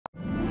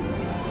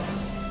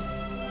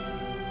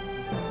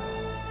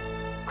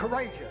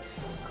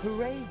Courageous.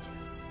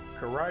 Courageous.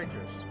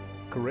 Courageous.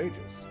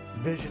 Courageous.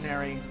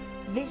 Visionary.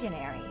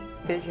 Visionary.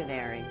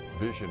 Visionary.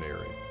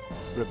 Visionary.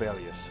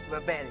 Rebellious.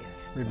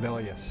 Rebellious.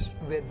 Rebellious.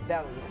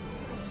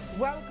 Rebellious.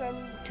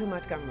 Welcome to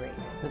Montgomery,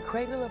 The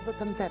cradle of the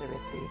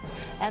Confederacy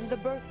and the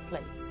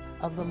birthplace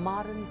of the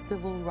modern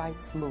civil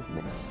rights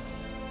movement.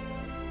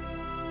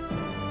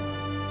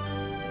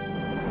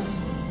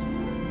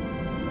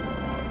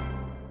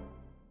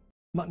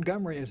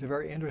 Montgomery is a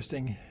very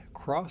interesting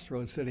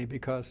crossroads city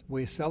because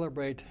we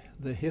celebrate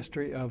the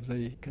history of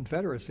the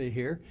Confederacy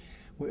here.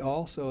 We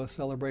also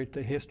celebrate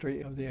the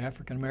history of the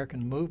African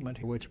American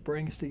movement, which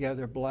brings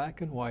together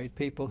black and white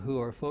people who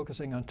are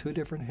focusing on two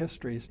different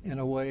histories in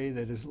a way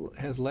that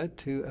has led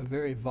to a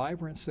very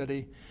vibrant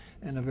city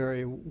and a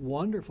very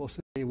wonderful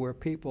city where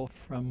people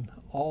from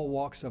all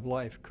walks of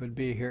life could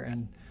be here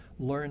and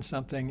learn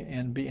something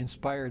and be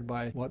inspired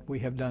by what we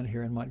have done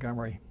here in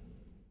Montgomery.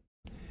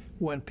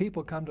 When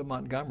people come to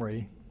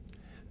Montgomery,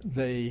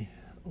 they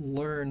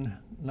learn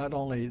not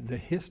only the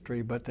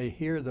history, but they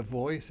hear the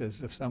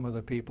voices of some of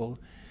the people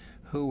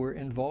who were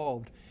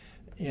involved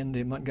in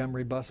the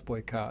Montgomery bus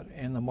boycott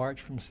and the march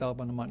from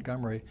Selma to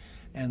Montgomery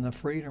and the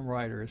Freedom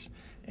Riders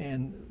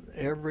and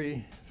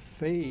every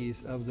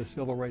phase of the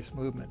civil rights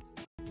movement.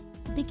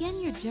 Begin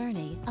your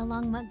journey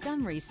along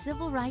Montgomery's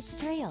Civil Rights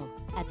Trail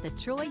at the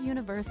Troy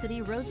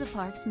University Rosa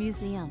Parks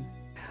Museum.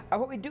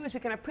 What we do is we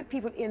kind of put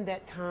people in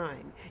that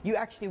time. You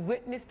actually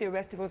witness the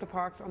arrest of Rosa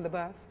Parks on the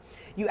bus.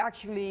 You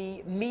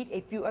actually meet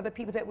a few other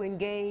people that were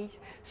engaged.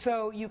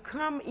 So you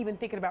come even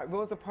thinking about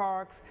Rosa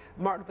Parks,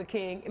 Martin Luther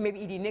King, and maybe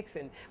E.D.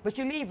 Nixon. But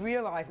you leave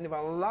realizing there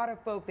were a lot of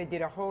folk that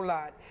did a whole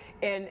lot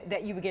and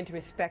that you begin to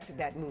respect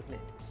that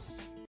movement.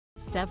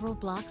 Several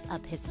blocks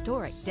up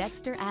historic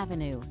Dexter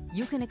Avenue,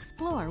 you can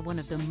explore one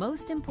of the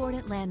most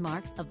important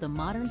landmarks of the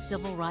modern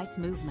civil rights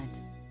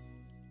movement.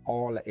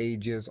 All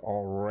ages,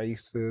 all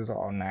races,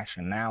 all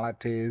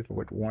nationalities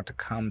would want to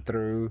come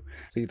through,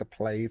 see the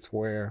place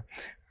where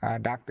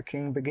Dr.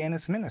 King began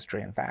his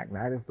ministry. In fact,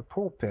 that is the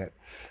pulpit,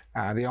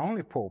 the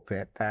only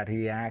pulpit that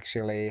he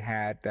actually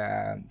had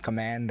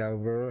command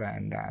over,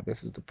 and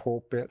this is the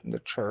pulpit in the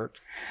church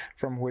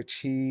from which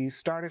he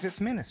started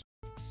his ministry.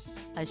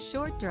 A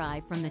short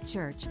drive from the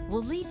church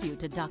will lead you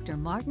to Dr.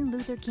 Martin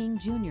Luther King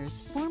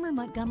Jr.'s former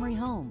Montgomery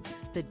home,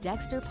 the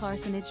Dexter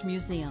Parsonage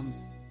Museum.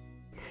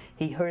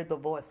 He heard the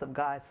voice of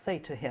God say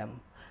to him,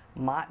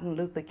 Martin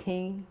Luther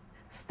King,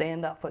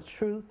 stand up for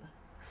truth,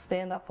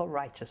 stand up for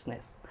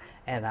righteousness,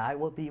 and I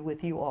will be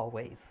with you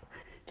always.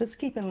 Just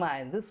keep in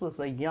mind, this was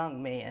a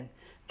young man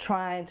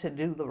trying to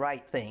do the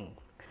right thing.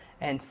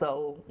 And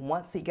so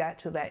once he got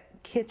to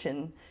that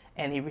kitchen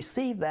and he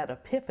received that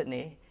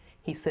epiphany,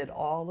 he said,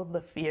 all of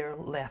the fear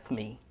left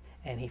me,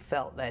 and he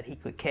felt that he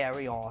could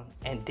carry on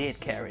and did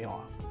carry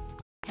on.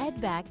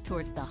 Head back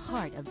towards the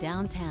heart of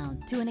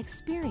downtown to an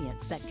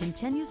experience that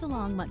continues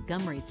along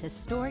Montgomery's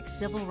historic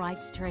Civil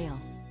Rights Trail.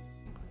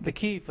 The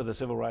key for the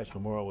Civil Rights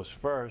Memorial was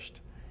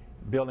first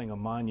building a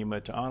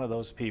monument to honor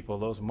those people,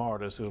 those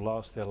martyrs who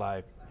lost their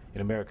life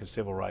in America's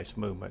Civil Rights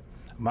Movement.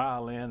 Ma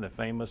Lin, the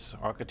famous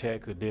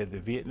architect who did the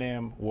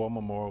Vietnam War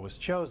Memorial, was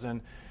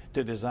chosen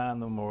to design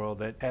the memorial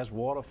that has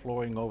water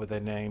flowing over their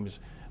names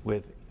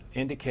with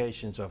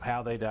indications of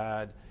how they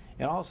died,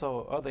 and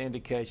also other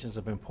indications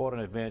of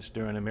important events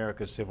during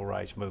America's Civil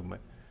Rights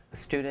Movement.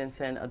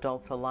 Students and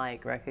adults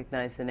alike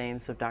recognize the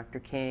names of Dr.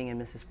 King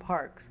and Mrs.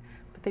 Parks,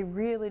 but they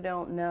really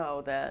don't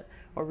know that,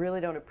 or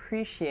really don't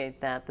appreciate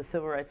that, the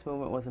Civil Rights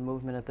Movement was a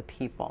movement of the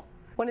people.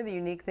 One of the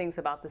unique things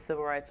about the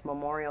Civil Rights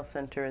Memorial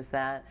Center is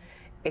that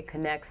it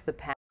connects the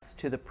past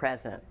to the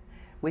present.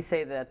 We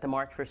say that the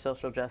March for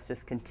Social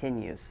Justice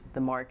continues.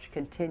 The march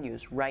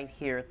continues right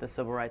here at the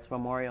Civil Rights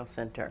Memorial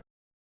Center.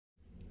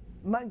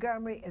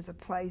 Montgomery is a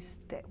place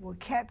that will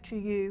capture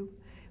you,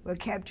 will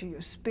capture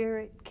your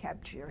spirit,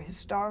 capture your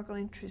historical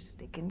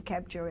interest. It can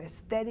capture your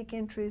aesthetic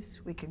interests.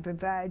 We can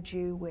provide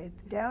you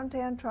with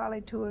downtown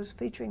trolley tours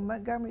featuring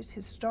Montgomery's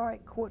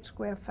historic Court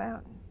Square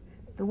fountain,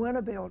 the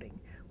Winter Building,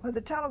 where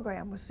the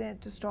telegram was sent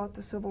to start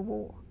the Civil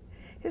War,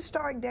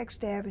 historic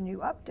Dexter Avenue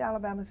up to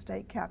Alabama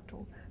State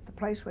Capitol, the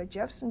place where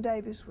Jefferson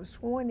Davis was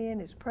sworn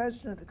in as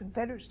President of the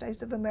Confederate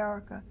States of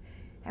America,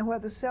 and where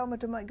the Selma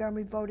to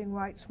Montgomery Voting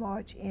Rights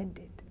March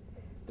ended.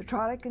 The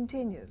trolley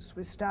continues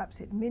with stops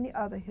at many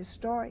other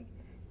historic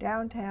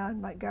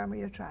downtown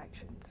Montgomery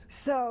attractions.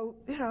 So,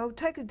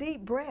 take a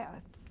deep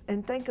breath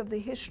and think of the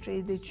history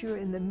that you're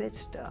in the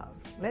midst of.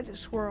 Let it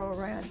swirl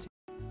around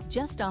you.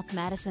 Just off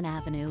Madison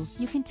Avenue,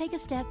 you can take a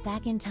step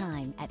back in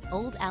time at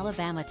Old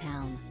Alabama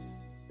Town.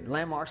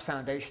 Landmarks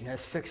Foundation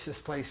has fixed this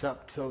place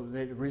up so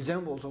that it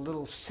resembles a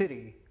little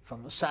city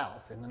from the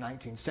South in the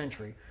 19th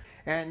century.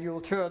 And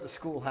you'll tour the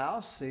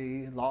schoolhouse,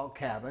 the log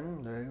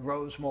cabin, the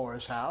Rose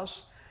Morris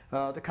house,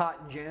 the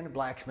cotton gin, the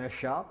blacksmith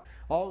shop.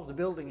 All of the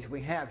buildings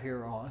we have here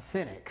are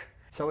authentic.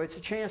 So it's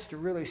a chance to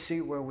really see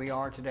where we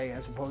are today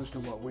as opposed to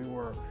what we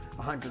were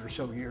 100 or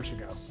so years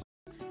ago.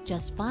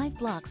 Just 5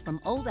 blocks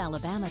from Old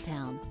Alabama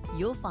Town,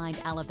 you'll find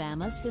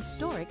Alabama's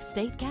historic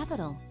state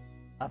capital.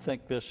 I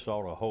think this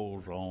sort of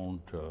holds on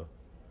to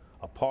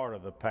a part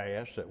of the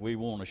past that we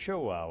want to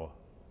show our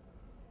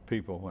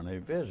people when they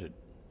visit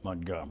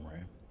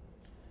Montgomery.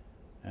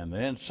 And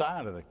the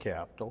inside of the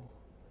Capitol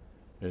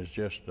is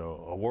just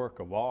a work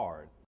of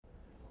art.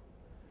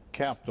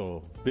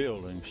 Capitol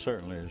building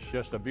certainly is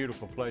just a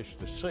beautiful place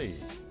to see.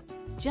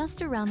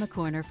 Just around the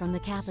corner from the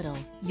Capitol,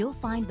 you'll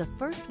find the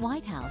first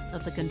White House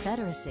of the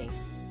Confederacy.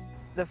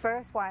 The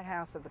first White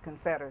House of the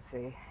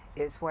Confederacy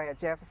is where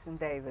Jefferson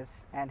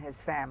Davis and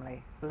his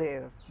family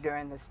lived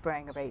during the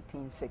spring of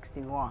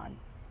 1861.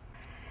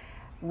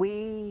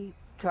 We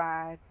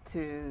tried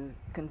to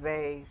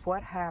convey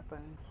what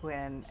happened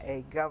when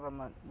a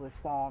government was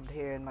formed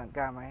here in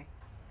Montgomery,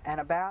 and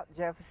about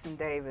Jefferson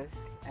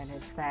Davis and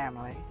his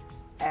family,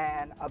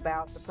 and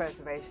about the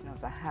preservation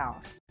of the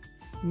house.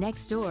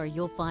 Next door,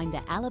 you'll find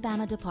the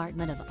Alabama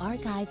Department of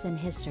Archives and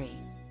History.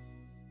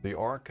 The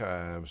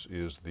Archives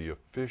is the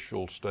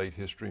official state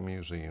history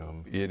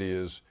museum. It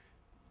is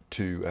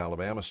to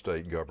Alabama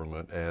state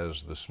government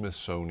as the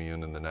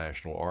Smithsonian and the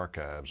National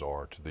Archives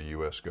are to the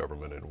U.S.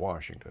 government in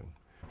Washington.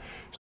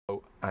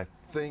 So I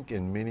think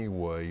in many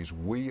ways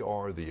we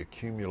are the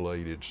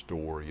accumulated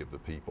story of the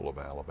people of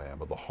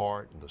Alabama. The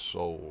heart and the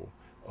soul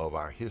of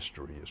our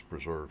history is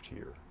preserved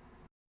here.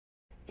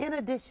 In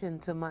addition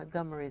to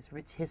Montgomery's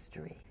rich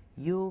history,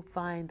 you'll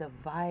find a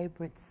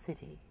vibrant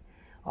city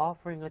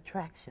offering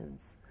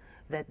attractions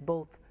that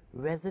both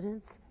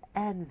residents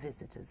and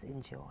visitors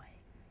enjoy.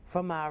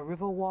 From our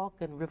Riverwalk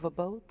and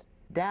Riverboat,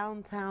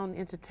 downtown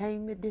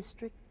entertainment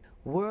district,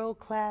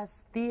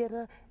 world-class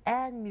theater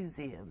and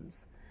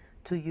museums,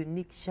 to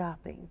unique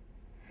shopping,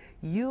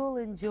 you'll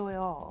enjoy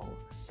all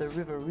the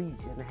river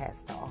region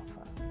has to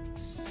offer.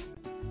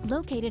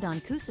 Located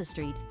on Coosa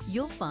Street,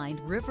 you'll find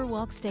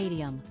Riverwalk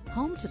Stadium,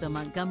 home to the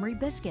Montgomery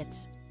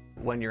Biscuits.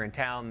 When you're in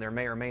town, there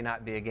may or may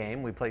not be a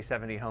game. We play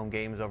 70 home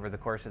games over the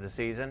course of the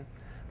season.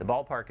 The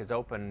ballpark is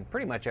open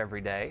pretty much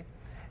every day.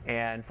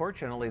 And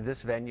fortunately,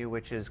 this venue,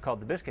 which is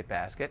called the Biscuit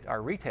Basket,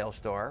 our retail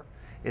store,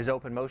 is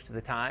open most of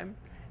the time.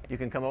 You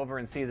can come over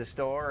and see the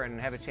store and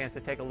have a chance to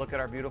take a look at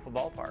our beautiful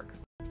ballpark.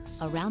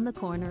 Around the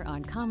corner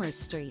on Commerce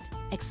Street,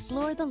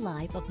 explore the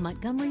life of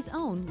Montgomery's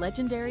own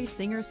legendary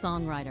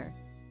singer-songwriter.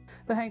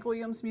 The Hank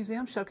Williams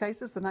Museum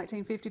showcases the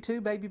 1952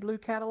 baby blue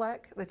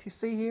Cadillac that you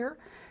see here.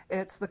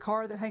 It's the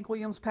car that Hank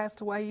Williams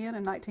passed away in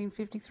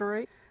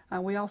 1953.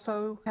 We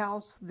also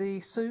house the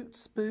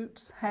suits,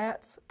 boots,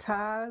 hats,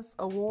 ties,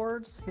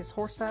 awards, his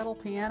horse saddle,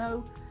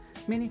 piano,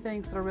 many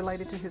things that are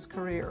related to his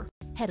career.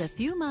 Head a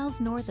few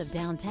miles north of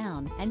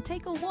downtown and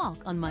take a walk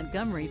on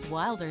Montgomery's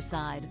wilder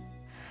side.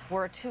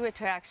 We're 2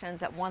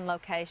 attractions at one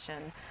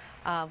location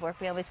where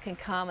families can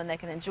come and they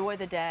can enjoy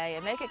the day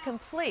and make it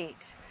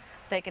complete.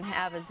 They can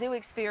have a zoo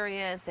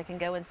experience, they can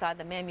go inside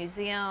the Mann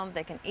Museum,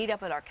 they can eat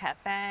up at our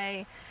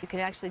cafe. You can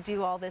actually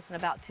do all this in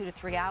about 2 to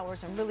 3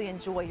 hours and really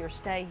enjoy your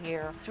stay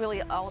here. It's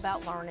really all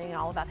about learning,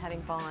 all about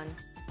having fun.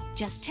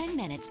 Just 10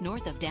 minutes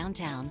north of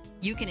downtown,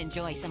 you can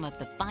enjoy some of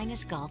the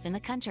finest golf in the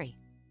country.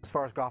 As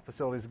far as golf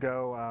facilities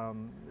go,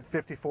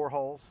 54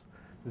 holes.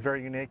 It's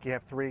very unique. You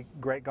have 3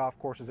 great golf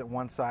courses at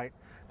one site,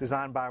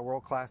 designed by a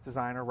world-class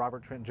designer,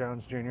 Robert Trent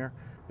Jones Jr.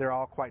 They're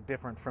all quite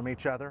different from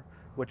each other,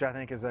 which I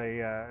think is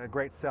a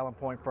great selling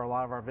point for a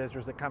lot of our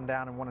visitors that come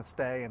down and want to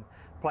stay and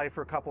play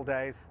for a couple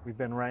days. We've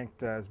been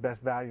ranked as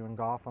best value in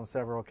golf on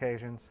several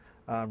occasions.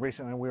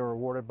 Recently we were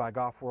awarded by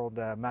Golf World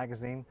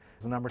magazine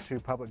as the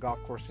 #2 public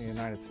golf course in the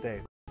United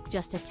States.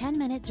 Just a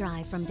 10-minute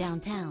drive from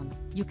downtown,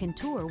 you can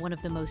tour one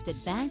of the most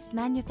advanced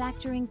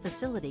manufacturing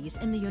facilities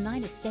in the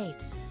United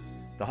States.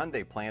 The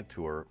Hyundai plant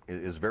tour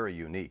is very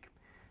unique.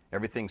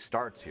 Everything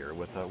starts here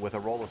with a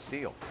roll of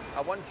steel.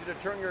 I want you to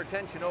turn your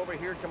attention over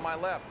here to my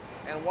left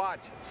and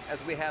watch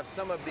as we have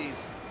some of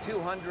these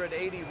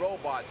 280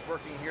 robots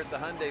working here at the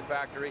Hyundai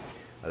factory.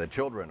 The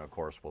children, of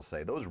course, will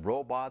say those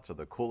robots are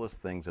the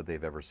coolest things that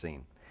they've ever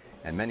seen.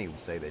 And many would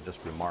say they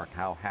just remark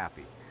how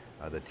happy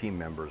the team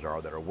members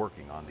are that are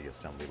working on the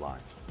assembly line.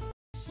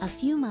 A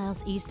few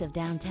miles east of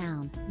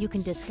downtown, you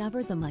can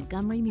discover the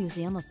Montgomery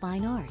Museum of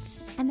Fine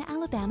Arts and the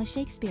Alabama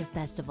Shakespeare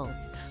Festival,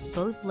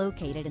 both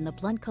located in the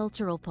Blount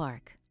Cultural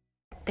Park.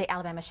 The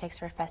Alabama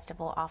Shakespeare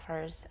Festival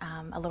offers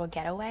a little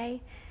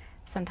getaway.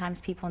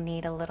 Sometimes people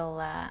need a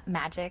little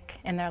magic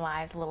in their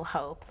lives, a little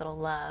hope, a little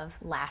love,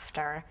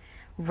 laughter,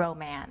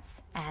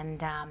 romance,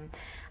 and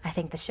I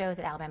think the shows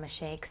at Alabama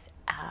Shakes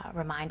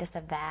remind us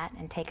of that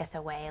and take us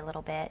away a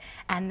little bit.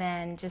 And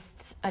then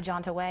just a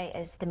jaunt away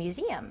is the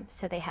museum.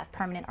 So they have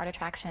permanent art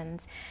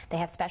attractions, they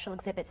have special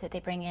exhibits that they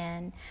bring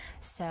in,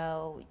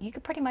 so you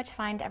could pretty much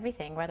find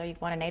everything, whether you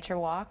want a nature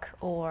walk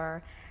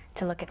or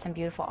to look at some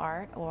beautiful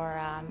art or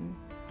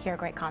hear a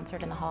great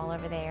concert in the hall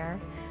over there,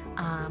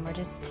 or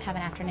just have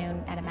an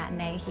afternoon at a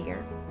matinee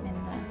here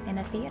in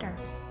the theater.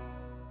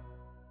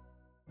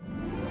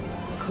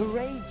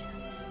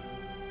 Courageous,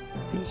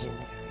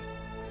 visionary,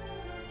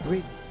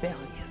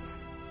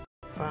 rebellious.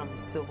 From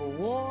Civil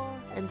War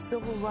and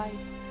civil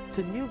rights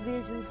to new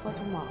visions for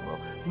tomorrow,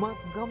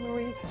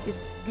 Montgomery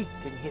is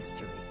steeped in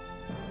history,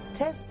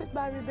 tested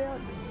by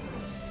rebellion,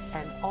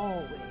 and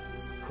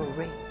always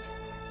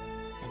courageous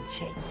and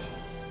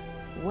changing.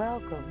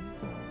 Welcome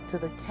to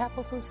the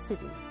capital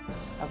city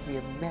of the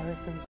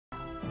American